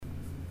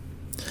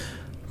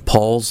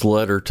Paul's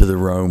letter to the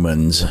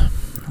Romans,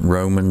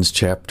 Romans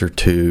chapter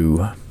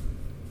 2.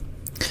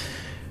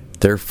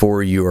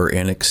 Therefore you are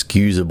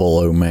inexcusable,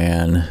 O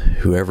man,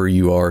 whoever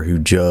you are who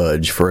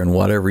judge, for in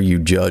whatever you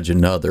judge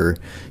another,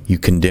 you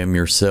condemn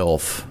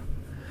yourself.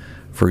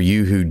 For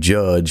you who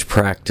judge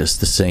practice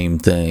the same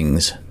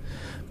things.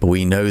 But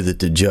we know that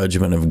the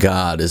judgment of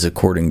God is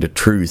according to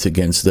truth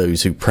against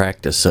those who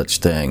practice such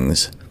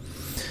things.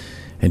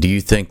 And do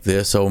you think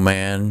this, O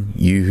man,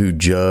 you who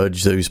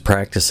judge those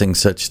practicing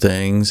such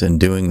things and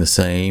doing the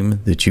same,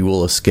 that you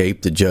will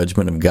escape the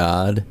judgment of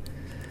God?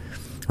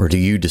 Or do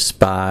you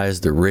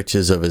despise the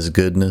riches of his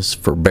goodness,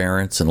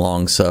 forbearance, and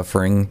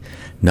long-suffering,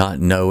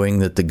 not knowing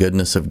that the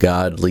goodness of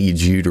God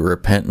leads you to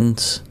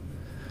repentance?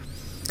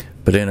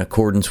 But in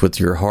accordance with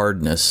your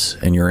hardness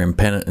and your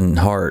impenitent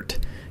heart,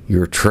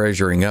 you are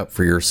treasuring up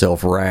for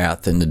yourself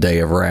wrath in the day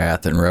of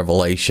wrath and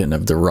revelation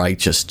of the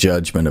righteous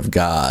judgment of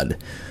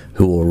God,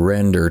 who will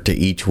render to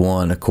each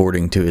one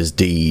according to his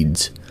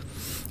deeds.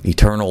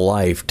 Eternal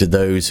life to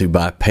those who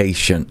by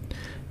patient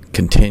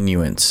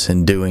continuance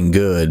in doing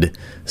good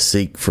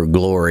seek for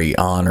glory,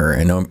 honor,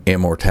 and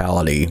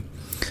immortality.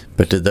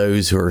 But to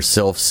those who are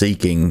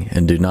self-seeking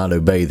and do not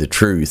obey the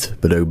truth,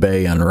 but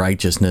obey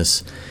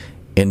unrighteousness,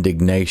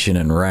 indignation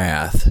and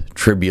wrath,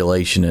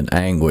 tribulation and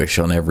anguish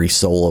on every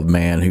soul of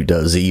man who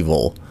does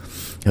evil,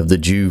 of the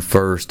Jew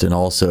first and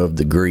also of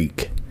the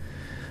Greek.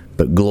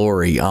 But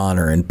glory,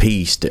 honor, and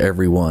peace to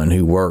everyone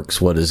who works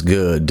what is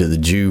good, to the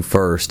Jew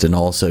first and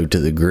also to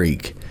the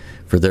Greek,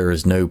 for there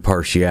is no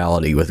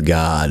partiality with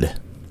God.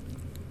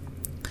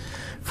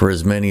 For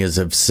as many as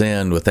have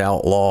sinned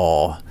without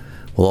law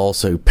will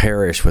also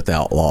perish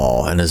without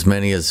law, and as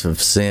many as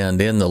have sinned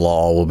in the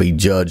law will be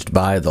judged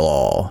by the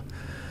law.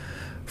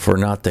 For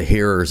not the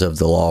hearers of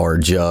the law are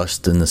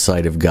just in the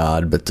sight of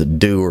God, but the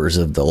doers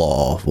of the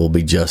law will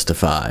be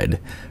justified.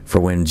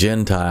 For when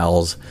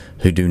Gentiles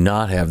who do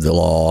not have the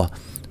law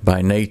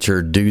by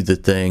nature do the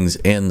things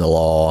in the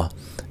law,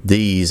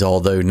 these,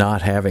 although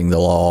not having the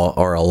law,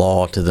 are a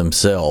law to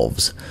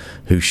themselves,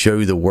 who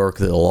show the work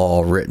of the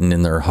law written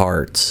in their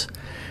hearts,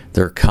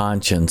 their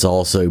conscience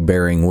also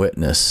bearing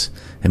witness,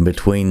 and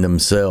between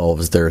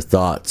themselves their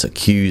thoughts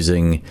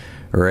accusing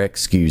or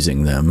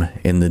excusing them,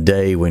 in the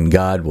day when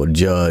God will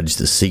judge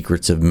the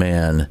secrets of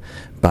men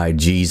by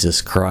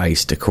Jesus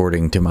Christ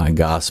according to my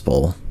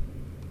gospel.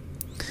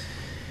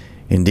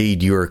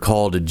 Indeed, you are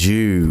called a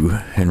Jew,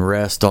 and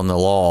rest on the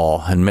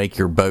law, and make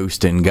your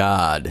boast in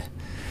God,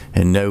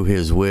 and know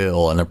his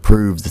will, and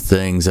approve the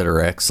things that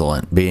are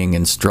excellent, being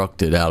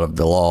instructed out of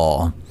the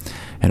law,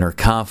 and are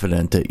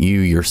confident that you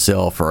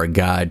yourself are a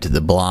guide to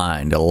the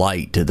blind, a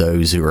light to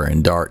those who are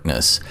in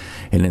darkness,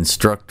 an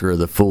instructor of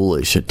the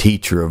foolish, a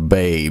teacher of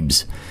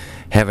babes,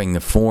 having the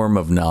form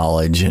of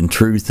knowledge and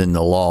truth in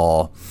the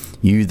law.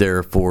 You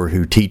therefore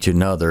who teach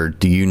another,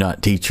 do you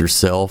not teach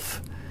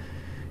yourself?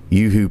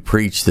 You who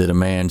preach that a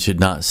man should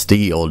not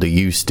steal, do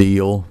you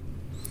steal?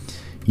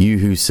 You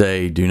who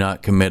say, do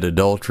not commit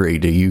adultery,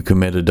 do you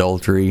commit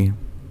adultery?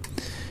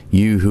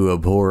 You who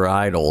abhor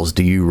idols,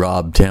 do you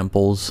rob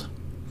temples?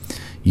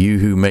 You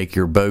who make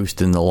your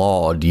boast in the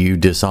law, do you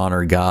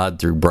dishonor God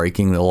through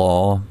breaking the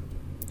law?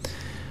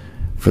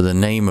 For the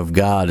name of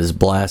God is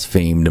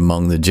blasphemed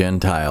among the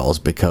Gentiles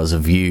because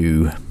of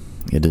you.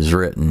 It is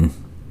written,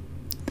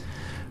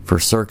 for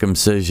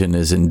circumcision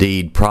is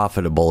indeed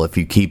profitable if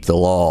you keep the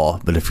law,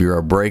 but if you're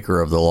a breaker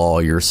of the law,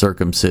 your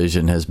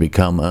circumcision has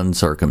become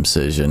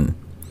uncircumcision.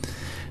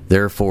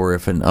 Therefore,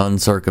 if an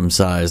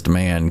uncircumcised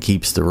man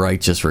keeps the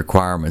righteous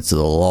requirements of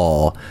the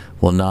law,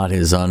 will not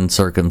his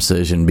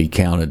uncircumcision be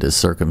counted as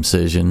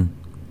circumcision?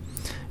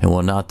 And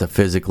will not the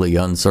physically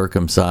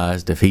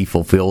uncircumcised, if he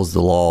fulfills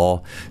the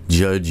law,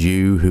 judge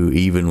you who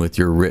even with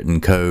your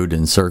written code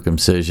and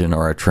circumcision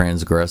are a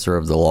transgressor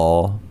of the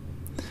law?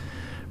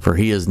 For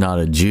he is not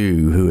a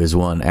Jew who is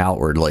one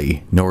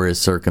outwardly, nor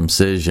is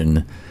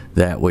circumcision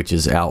that which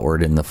is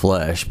outward in the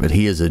flesh, but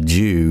he is a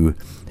Jew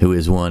who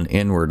is one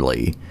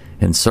inwardly,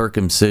 and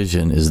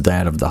circumcision is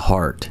that of the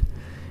heart,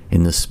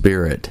 in the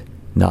spirit,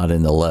 not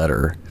in the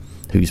letter,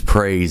 whose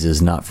praise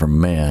is not from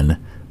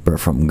men, but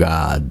from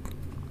God.